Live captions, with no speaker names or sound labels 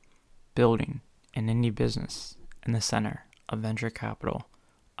building an indie business in the center of venture capital.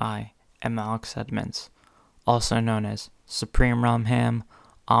 I am Alex Edmonds, also known as Supreme Realm Ham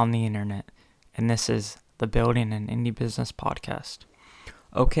on the internet, and this is the Building an Indie Business podcast.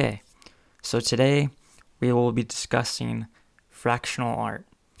 Okay, so today we will be discussing fractional art.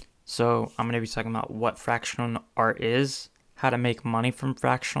 So I'm going to be talking about what fractional art is, how to make money from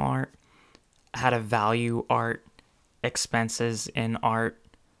fractional art, how to value art, expenses in art,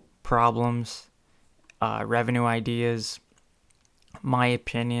 problems, revenue ideas, my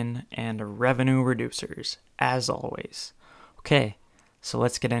opinion, and revenue reducers, as always. Okay, so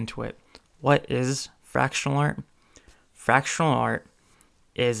let's get into it. What is fractional art? Fractional art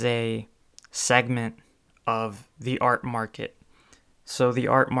is a segment of the art market. So the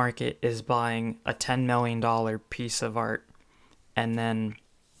art market is buying a $10 million piece of art, and then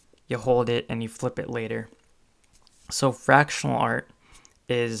you hold it and you flip it later. So fractional art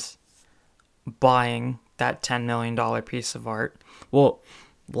is buying that $10 million piece of art. Well,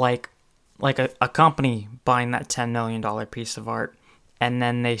 like a company buying that $10 million piece of art, and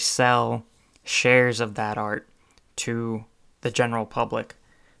then they sell shares of that art to the general public.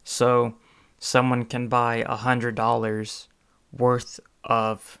 So someone can buy $100 worth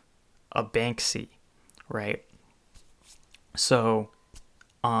of a Banksy, right? So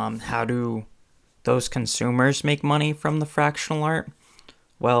how do those consumers make money from the fractional art?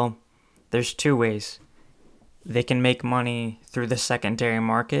 Well, there's two ways. They can make money through the secondary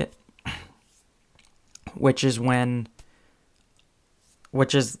market, which is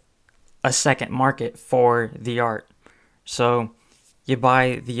a second market for the art. So you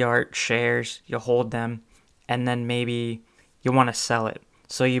buy the art shares, you hold them, and then maybe you want to sell it.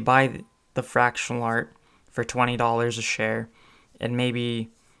 So you buy the fractional art for $20 a share, and maybe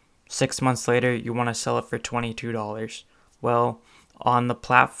 6 months later you want to sell it for $22. Well, on the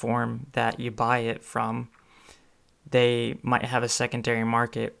platform that you buy it from, they might have a secondary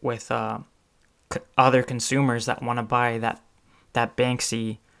market with other consumers that want to buy that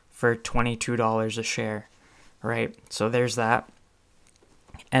Banksy for $22 a share, right? So there's that.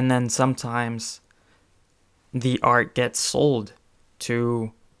 And then sometimes the art gets sold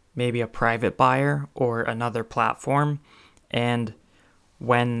to maybe a private buyer or another platform, and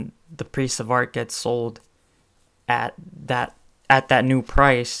when the piece of art gets sold at that new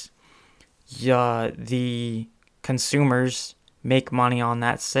price, the consumers make money on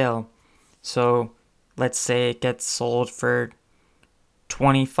that sale. So let's say it gets sold for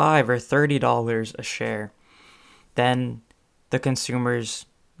 $25 or $30 a share. Then the consumers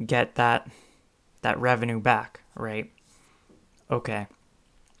get that revenue back, right? Okay.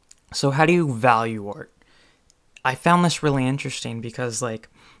 So how do you value art? I found this really interesting because,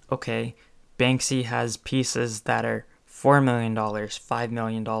 okay, Banksy has pieces that are $4 million, $5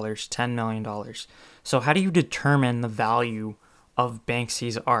 million, $10 million. So how do you determine the value of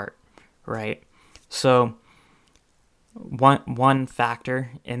Banksy's art, right? So one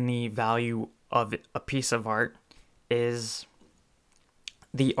factor in the value of a piece of art is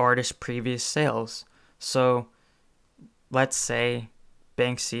the artist's previous sales. So let's say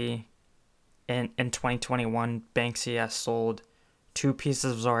Banksy, in 2021, Banksy has sold two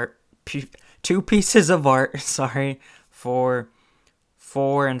pieces of art, for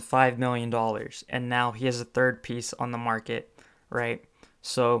 $4 and $5 million, and now he has a third piece on the market, right?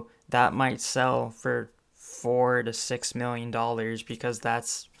 So that might sell for $4 to $6 million because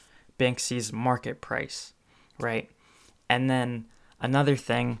that's Banksy's market price, right? And then another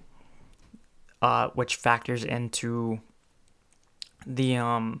thing, which factors into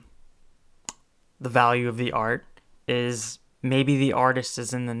the value of the art, is maybe the artist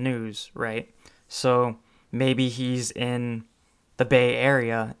is in the news, right? So maybe he's in the Bay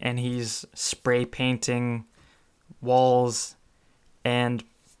Area and he's spray painting walls and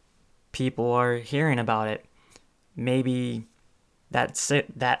people are hearing about it. Maybe that's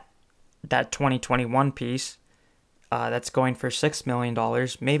it, that 2021 piece that's going for $6 million,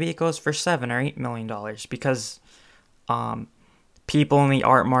 maybe it goes for $7 or $8 million because people in the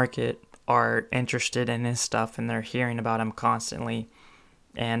art market are interested in his stuff and they're hearing about him constantly.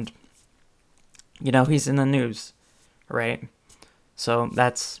 And, he's in the news, right? So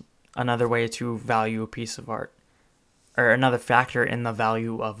that's another way to value a piece of art, or another factor in the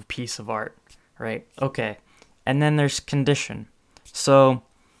value of a piece of art, right? Okay. And then there's condition. So,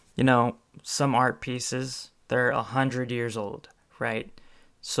 some art pieces, they're 100 years old, right?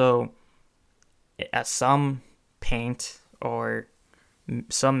 So at some paint or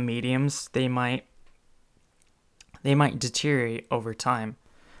some mediums, they might deteriorate over time.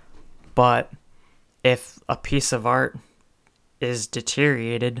 But if a piece of art is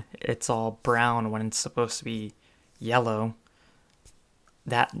deteriorated, it's all brown when it's supposed to be yellow,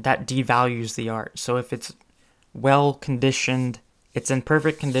 that devalues the art. So if it's well conditioned, it's in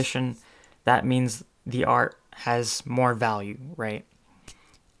perfect condition, that means the art has more value, right?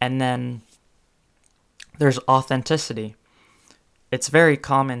 And then there's authenticity. It's very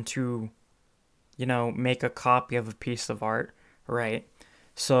common to, make a copy of a piece of art, right?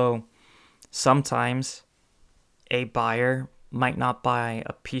 So sometimes a buyer might not buy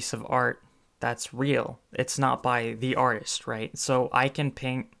a piece of art that's real. It's not by the artist, right? So I can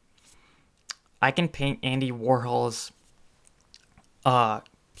paint Andy Warhol's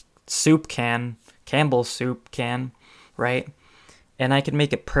soup can, Campbell's soup can, right? And I can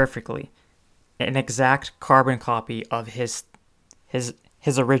make it perfectly, an exact carbon copy of his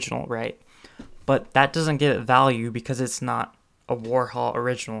original, right? But that doesn't give it value because it's not a Warhol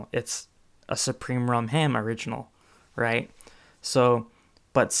original. It's a Supreme Rum Ham original, right? So,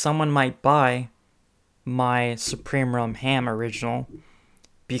 but someone might buy my Supreme Rum Ham original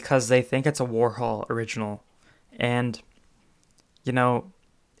because they think it's a Warhol original. And,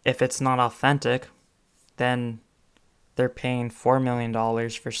 if it's not authentic, then they're paying $4 million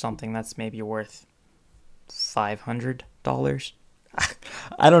for something that's maybe worth $500.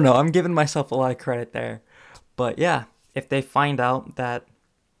 I don't know. I'm giving myself a lot of credit there. But yeah, if they find out that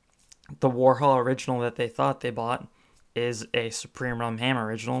the Warhol original that they thought they bought is a Supreme Rum Ham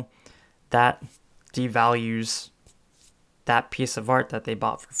original, that devalues that piece of art that they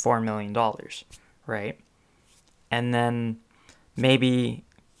bought for $4 million, right? And then maybe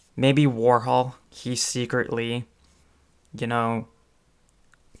Warhol, he secretly,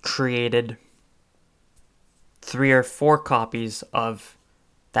 created 3 or 4 copies of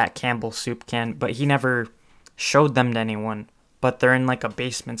that Campbell soup can, but he never showed them to anyone, but they're in like a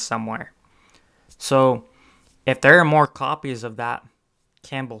basement somewhere. So if there are more copies of that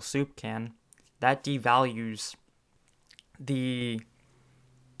Campbell soup can, that devalues the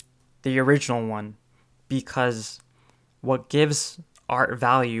original one, because what gives art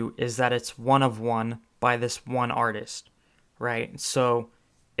value is that it's one of one by this one artist, right? So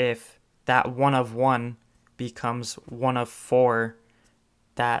if that one of one becomes one of 4,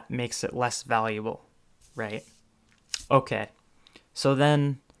 that makes it less valuable, right? Okay, so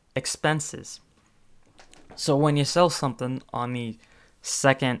then expenses. So when you sell something on the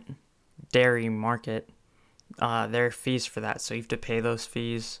secondary market, there are fees for that. So you have to pay those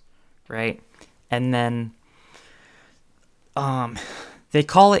fees, right? And then they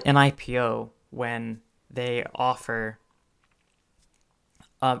call it an IPO when they offer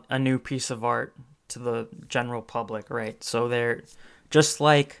a new piece of art to the general public, right? So they're just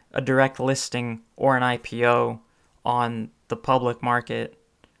like a direct listing or an IPO on the public market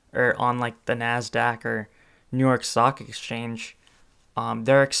or on like the NASDAQ or New York Stock Exchange.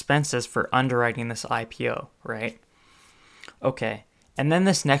 There are expenses for underwriting this IPO, right? Okay, and then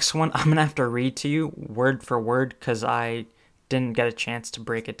this next one I'm gonna have to read to you word for word because I didn't get a chance to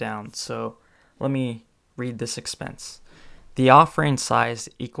break it down. So let me read this expense. The offering size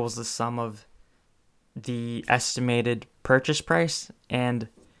equals the sum of the estimated purchase price and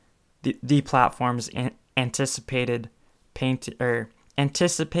the platform's anticipated paying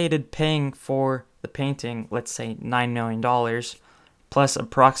for the painting, let's say $9 million, plus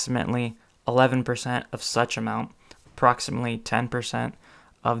approximately 11% of such amount, approximately 10%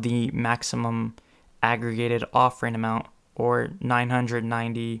 of the maximum aggregated offering amount, or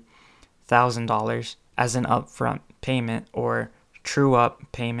 $990,000 as an upfront payment or true-up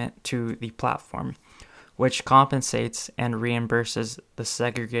payment to the platform, which compensates and reimburses the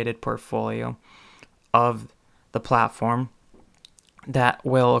segregated portfolio of the platform that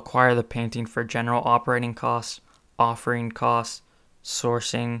will acquire the painting for general operating costs, offering costs,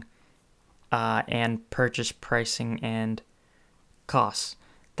 sourcing, and purchase pricing and costs.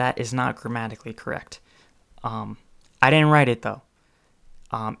 That is not grammatically correct. I didn't write it though.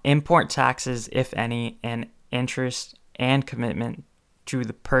 Import taxes, if any, and interest and commitment to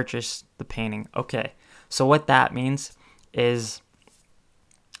the purchase the painting. Okay, so what that means is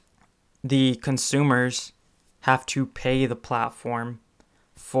the consumers have to pay the platform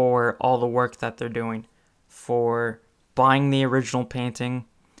for all the work that they're doing, for buying the original painting,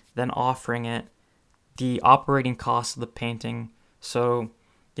 then offering it, the operating costs of the painting, so,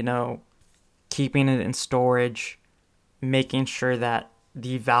 keeping it in storage, making sure that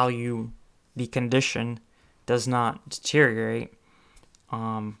the value, the condition, does not deteriorate.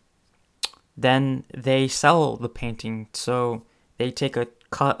 Then they sell the painting, so they take a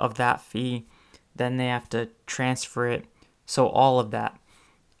cut of that fee, then they have to transfer it. So all of that.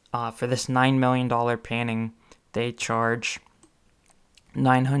 For this $9 million painting, they charge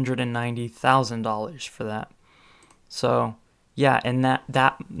 $990,000 for that. So, yeah, and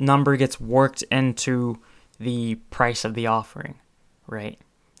that number gets worked into the price of the offering, right?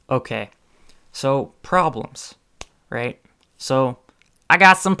 Okay. So, problems, right? So, I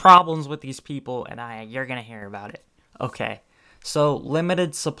got some problems with these people and you're going to hear about it. Okay. So,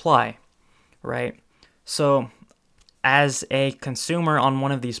 limited supply, right? So, as a consumer on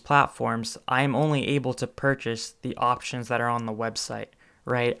one of these platforms, I'm only able to purchase the options that are on the website,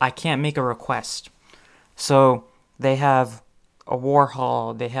 right? I can't make a request. So they have a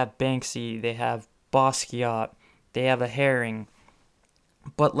Warhol, they have Banksy, they have Basquiat, they have a Herring.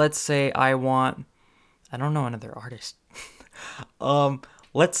 But let's say I don't know another artist. um,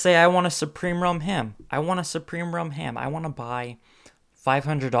 let's say I want a Supreme Rum Ham. I want to buy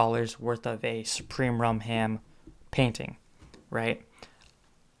 $500 worth of a Supreme Rum Ham painting, right?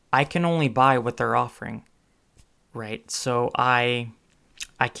 I can only buy what they're offering, right? So I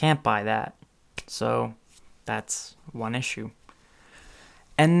can't buy that. So that's one issue.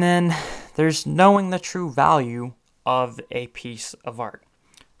 And then there's knowing the true value of a piece of art.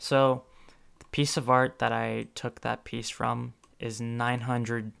 So the piece of art that I took that piece from is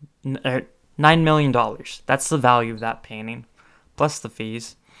 $9 million. That's the value of that painting, plus the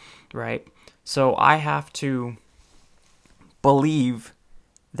fees, right? So I have to believe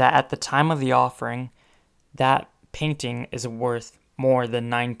that at the time of the offering, that painting is worth more than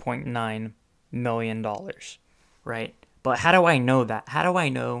 $9.9 million, right? But how do I know that? How do I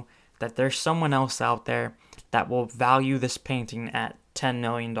know that there's someone else out there that will value this painting at $10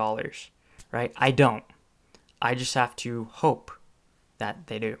 million, right? I don't. I just have to hope that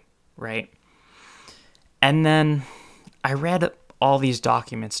they do, right? And then I read all these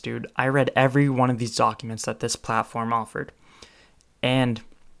documents, dude. I read every one of these documents that this platform offered. And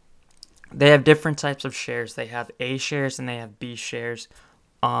they have different types of shares. They have A shares and they have B shares.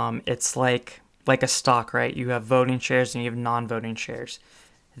 It's like a stock, right? You have voting shares and you have non-voting shares.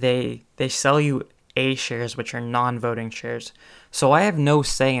 They sell you A shares, which are non-voting shares. So I have no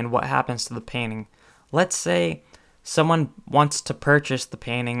say in what happens to the painting. Let's say someone wants to purchase the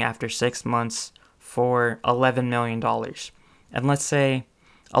painting after 6 months for $11 million. And let's say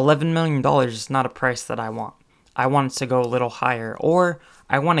 $11 million is not a price that I want. I want it to go a little higher, or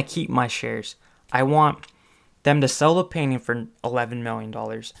I want to keep my shares. I want them to sell the painting for $11 million.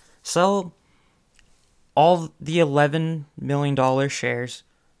 Sell all the $11 million shares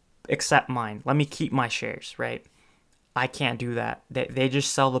except mine. Let me keep my shares, right? I can't do that. They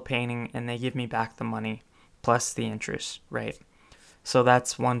just sell the painting and they give me back the money plus the interest, right? So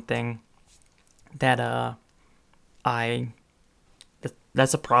that's one thing that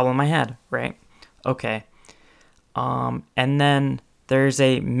that's a problem I had, right? Okay. And then there's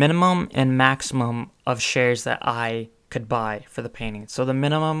a minimum and maximum of shares that I could buy for the painting. So the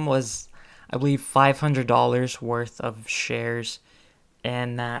minimum was, I believe, $500 worth of shares,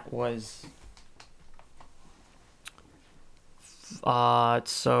 and that was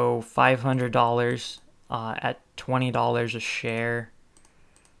so $500 at $20 a share.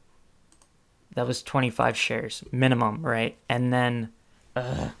 That was 25 shares minimum, right? And then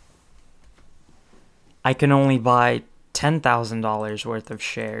I can only buy $10,000 worth of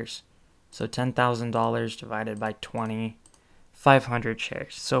shares. So $10,000 divided by 20, 500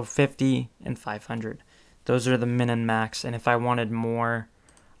 shares. So 50 and 500. Those are the min and max. And if I wanted more,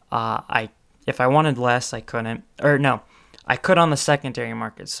 if I wanted less, I couldn't. Or no, I could on the secondary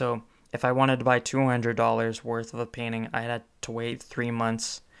market. So if I wanted to buy $200 worth of a painting, I had to wait 3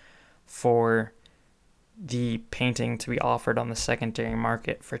 months for the painting to be offered on the secondary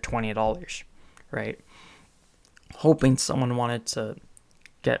market for $20, right? Hoping someone wanted to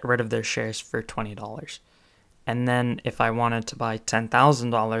get rid of their shares for $20. And then if I wanted to buy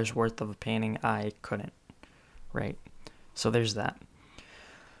 $10,000 worth of a painting, I couldn't, right? So there's that.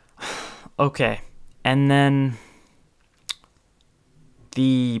 Okay. And then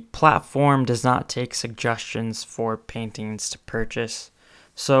the platform does not take suggestions for paintings to purchase.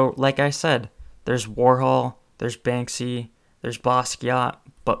 So like I said, there's Warhol, there's Banksy, there's Basquiat,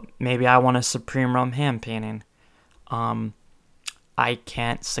 but maybe I want a Supreme Rum Ham painting. I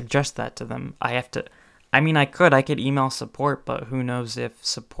can't suggest that to them. I could email support, but who knows if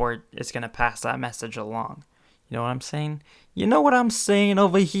support is going to pass that message along. You know what I'm saying? You know what I'm saying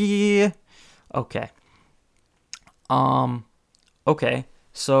over here? Okay. Okay.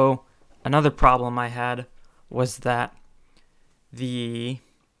 So another problem I had was that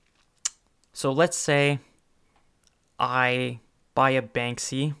so let's say I buy a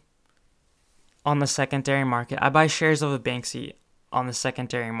Banksy on the secondary market. I buy shares of a Banksy on the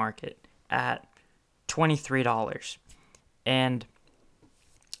secondary market at $23. And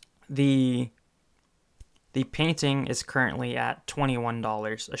the the painting is currently at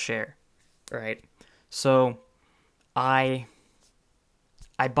 $21 a share, right? So I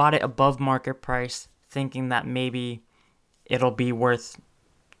I bought it above market price, thinking that maybe it'll be worth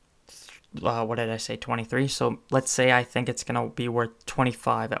what did I say, 23? So let's say I think it's gonna be worth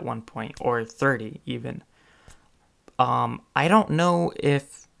 25 at one point, or 30 even. I don't know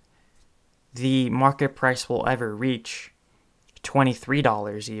if the market price will ever reach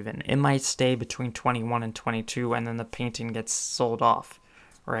 $23 even. It might stay between 21 and 22, and then the painting gets sold off,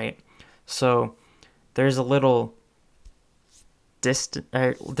 right? So there's a little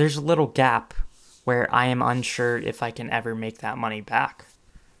there's a little gap where I am unsure if I can ever make that money back,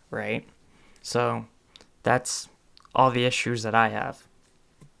 right? So that's all the issues that I have.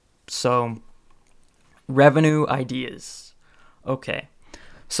 So revenue ideas. Okay.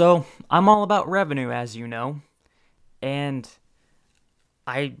 So I'm all about revenue, as you know, and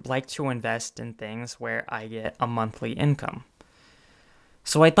I like to invest in things where I get a monthly income.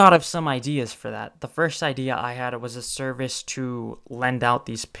 So I thought of some ideas for that. The first idea I had was a service to lend out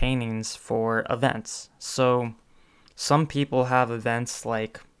these paintings for events. So some people have events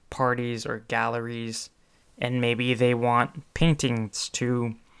like parties or galleries, and maybe they want paintings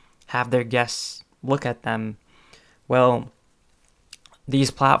to have their guests look at them. Well, these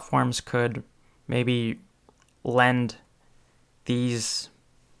platforms could maybe lend these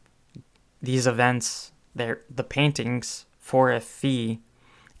events the paintings for a fee,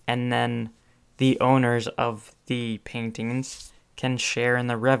 and then the owners of the paintings can share in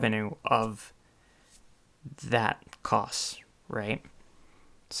the revenue of that cost, right?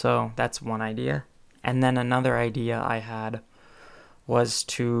 So that's one idea. And then another idea I had was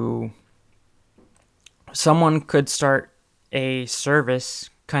someone could start a service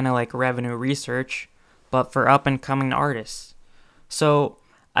kind of like revenue research, but for up and coming artists. So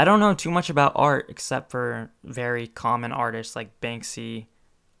I don't know too much about art except for very common artists like Banksy,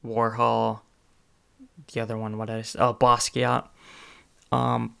 Warhol, the other one, Basquiat.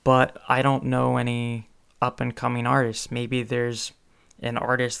 But I don't know any up and coming artists. Maybe there's an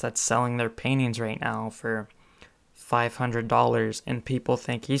artist that's selling their paintings right now for $500 and people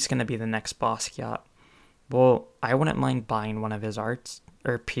think he's going to be the next Basquiat. Well, I wouldn't mind buying one of his arts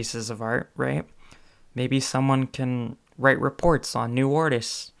or pieces of art, right? Maybe someone can write reports on new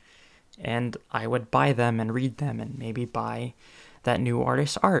artists and I would buy them and read them and maybe buy that new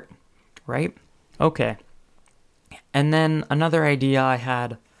artist's art, right? Okay. And then another idea I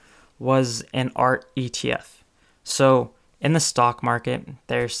had was an art ETF. So in the stock market,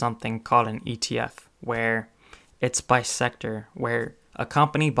 there's something called an ETF where it's by sector, where a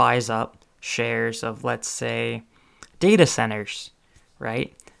company buys up shares of, let's say, data centers,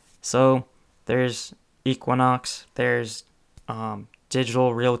 right? So there's Equinox, there's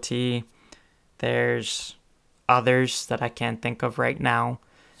Digital Realty, there's others that I can't think of right now,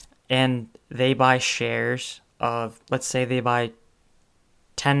 and they buy shares of, let's say they buy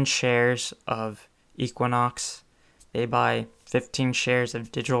 10 shares of Equinox, they buy 15 shares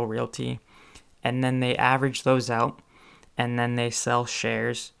of Digital Realty, and then they average those out, and then they sell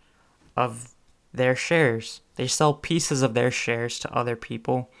shares of their shares. They sell pieces of their shares to other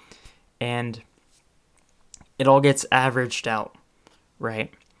people, and it all gets averaged out,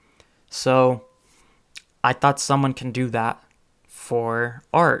 right? So I thought someone can do that for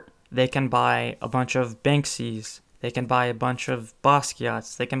art. They can buy a bunch of Banksys, they can buy a bunch of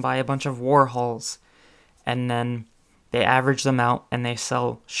Basquiats, they can buy a bunch of Warhols, and then they average them out and they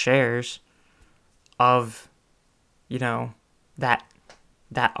sell shares of,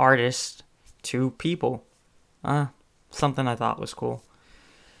 that artist to people. Something I thought was cool.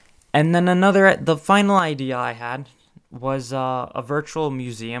 And then the final idea I had was a virtual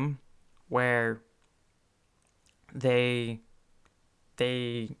museum where they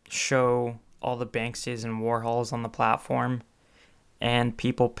show all the Banksys and Warhols on the platform, and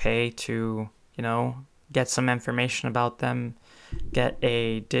people pay to, get some information about them, get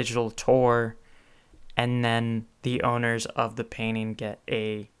a digital tour, and then the owners of the painting get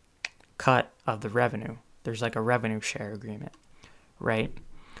a cut of the revenue. There's like a revenue share agreement, right?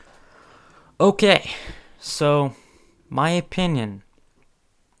 Okay, so my opinion.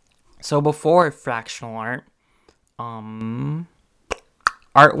 So before fractional art,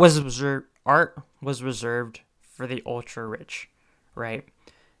 art was reserved for the ultra rich, right?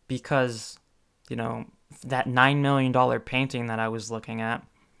 Because, that $9 million painting that I was looking at,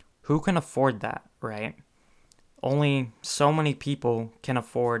 who can afford that, right? Only so many people can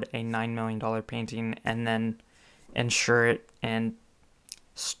afford a $9 million painting and then insure it and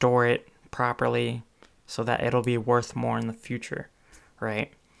store it properly so that it'll be worth more in the future,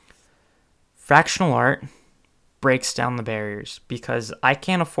 right? fractional art breaks down the barriers because I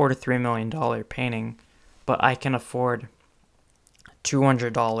can't afford a $3 million painting, but I can afford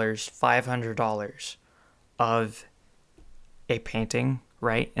 $200, $500 of a painting,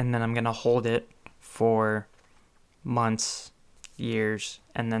 right? And then I'm going to hold it for months, years,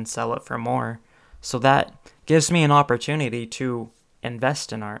 and then sell it for more. So that gives me an opportunity to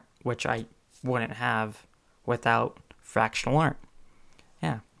invest in art, which I wouldn't have without fractional art.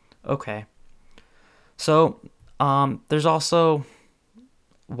 Yeah. Okay. So, there's also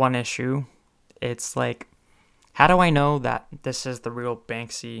one issue. It's like, how do I know that this is the real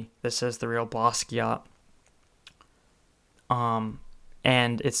Banksy, this is the real Basquiat,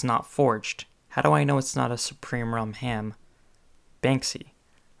 and it's not forged? How do I know it's not a Supreme Rum Ham Banksy,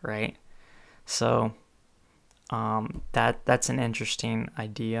 right? So, that's an interesting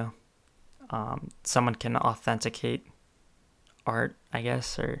idea. Someone can authenticate art, I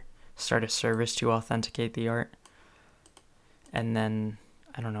guess, or start a service to authenticate the art, and then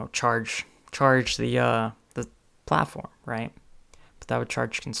I don't know, charge the platform, right? But that would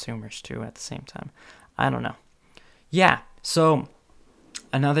charge consumers too at the same time. I don't know. Yeah. So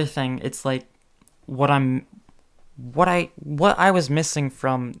another thing, it's like what I was missing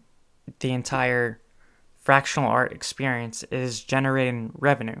from the entire fractional art experience is generating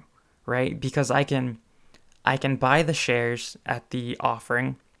revenue, right? Because I can buy the shares at the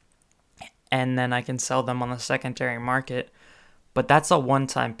offering and then I can sell them on the secondary market, but that's a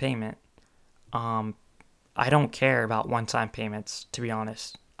one-time payment. I don't care about one-time payments, to be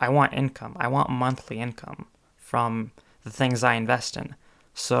honest. I want income. I want monthly income from the things I invest in.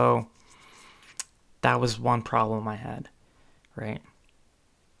 So that was one problem I had, right?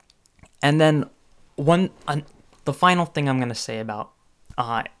 And then the final thing I'm going to say about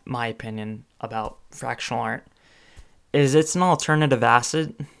my opinion about fractional art is it's an alternative asset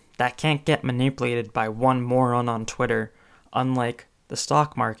that can't get manipulated by one moron on Twitter, unlike the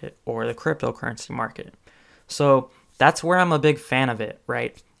stock market or the cryptocurrency market. So that's where I'm a big fan of it,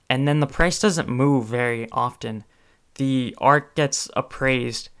 right? And then the price doesn't move very often. The art gets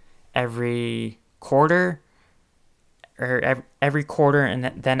appraised every quarter, or every quarter,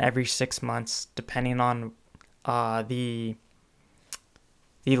 and then every 6 months, depending on the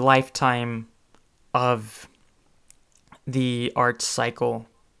lifetime of the art cycle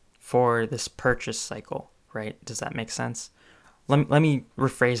for this purchase cycle, right? Does that make sense? Let me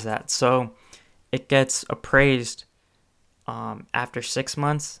rephrase that. So it gets appraised after 6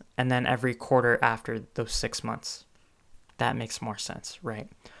 months, and then every quarter after those 6 months. That makes more sense, right?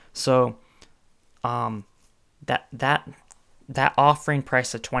 So that offering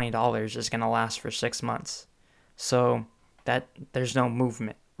price of $20 is going to last for 6 months. So that there's no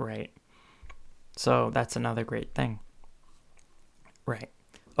movement, right? So that's another great thing. Right.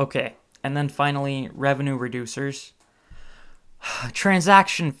 Okay. And then finally, revenue reducers.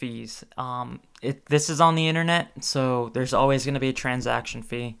 Transaction fees. This is on the internet, so there's always going to be a transaction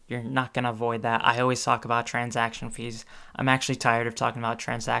fee. You're not going to avoid that. I always talk about transaction fees. I'm actually tired of talking about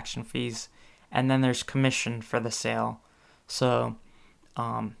transaction fees. And then there's commission for the sale. So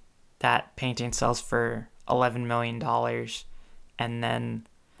that painting sells for $11 million, and then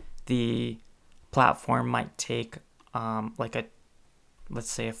the platform might take let's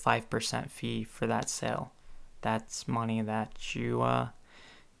say a 5% fee for that sale. That's money that you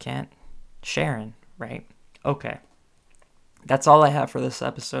can't share in, right? Okay. That's all I have for this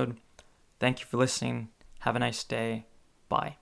episode. Thank you for listening. Have a nice day. Bye.